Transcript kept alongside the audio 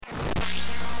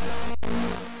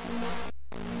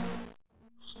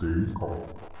calm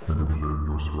and observe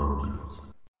your surroundings.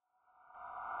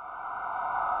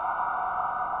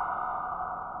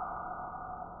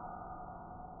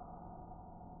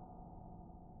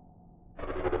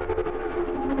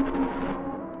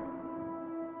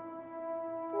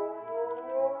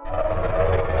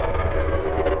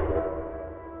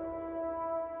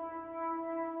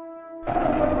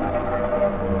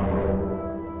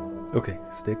 Okay,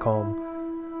 stay calm.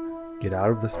 Get out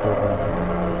of this building.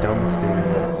 Get down the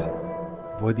stairs.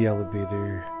 Avoid the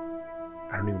elevator.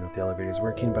 I don't even know if the elevator is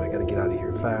working, but I gotta get out of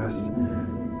here fast.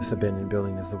 This abandoned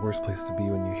building is the worst place to be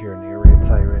when you hear an air raid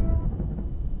siren.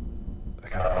 I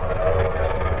gotta go out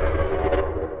fast.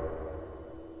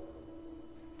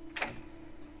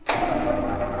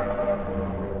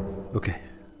 Okay,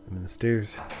 I'm in the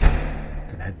stairs.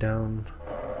 Gonna head down.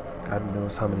 God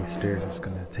knows how many stairs it's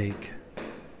gonna take.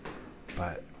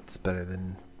 But it's better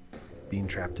than being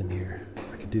trapped in here.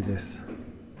 I can do this.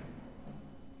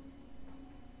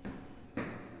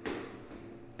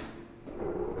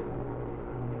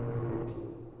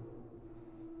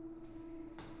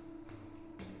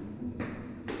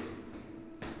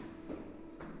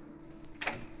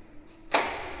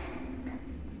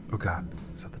 Oh God,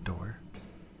 is that the door?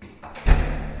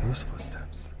 Those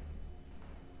footsteps.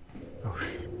 Oh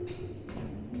shit.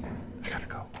 I gotta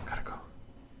go.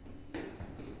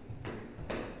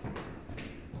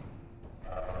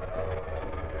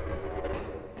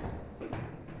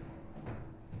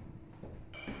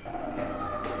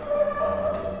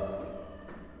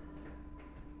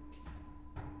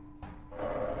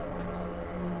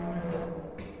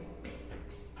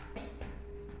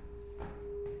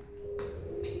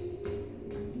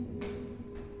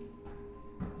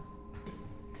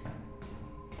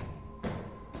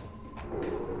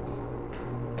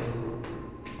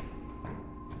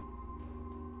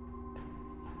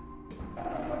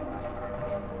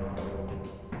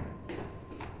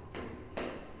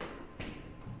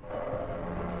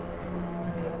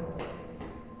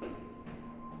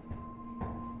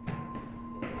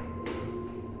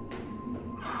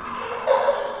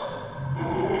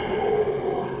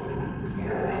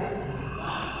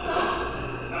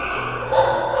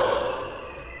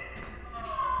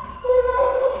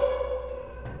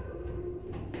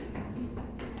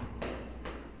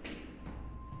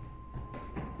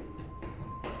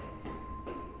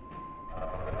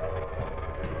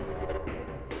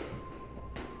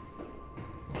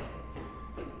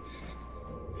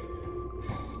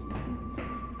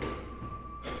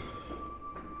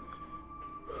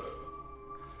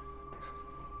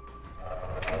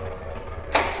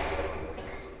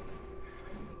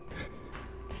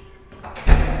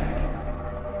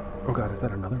 Oh God, is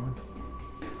that another one?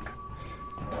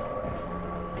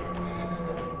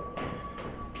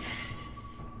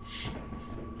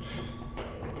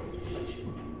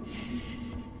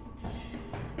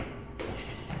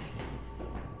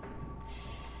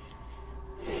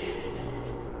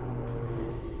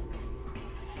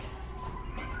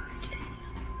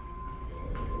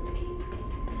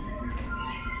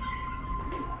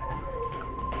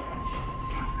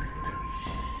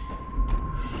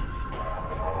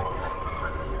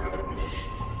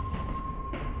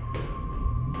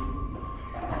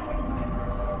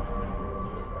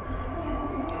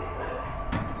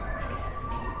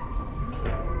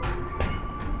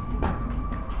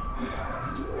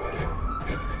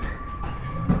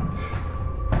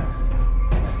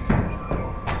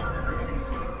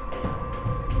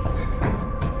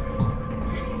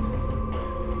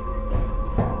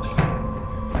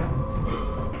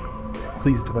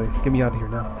 Please, device, get me out of here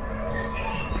now.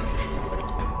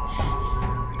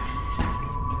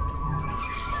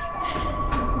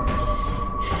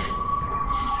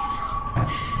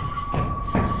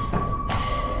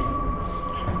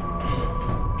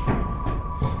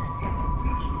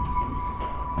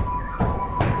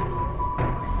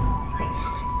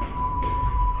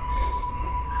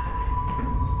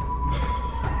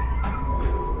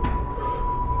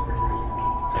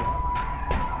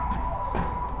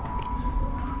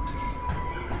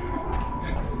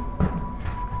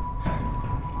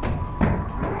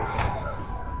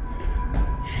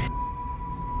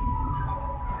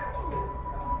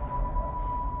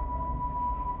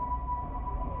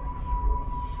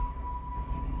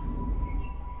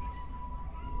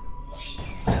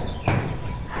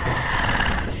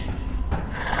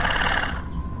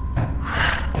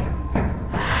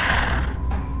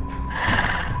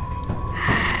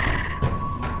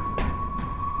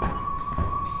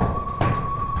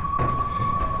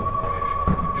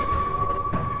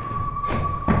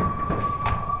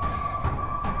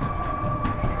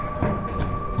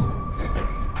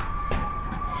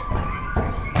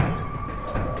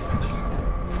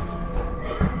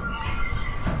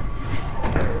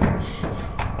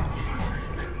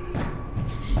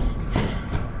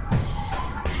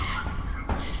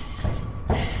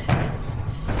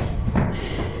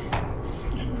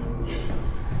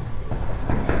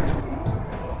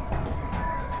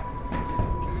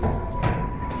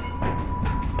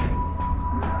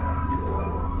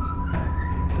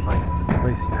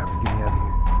 choice. You have to get me out of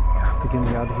here. You have to get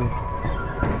me out of here.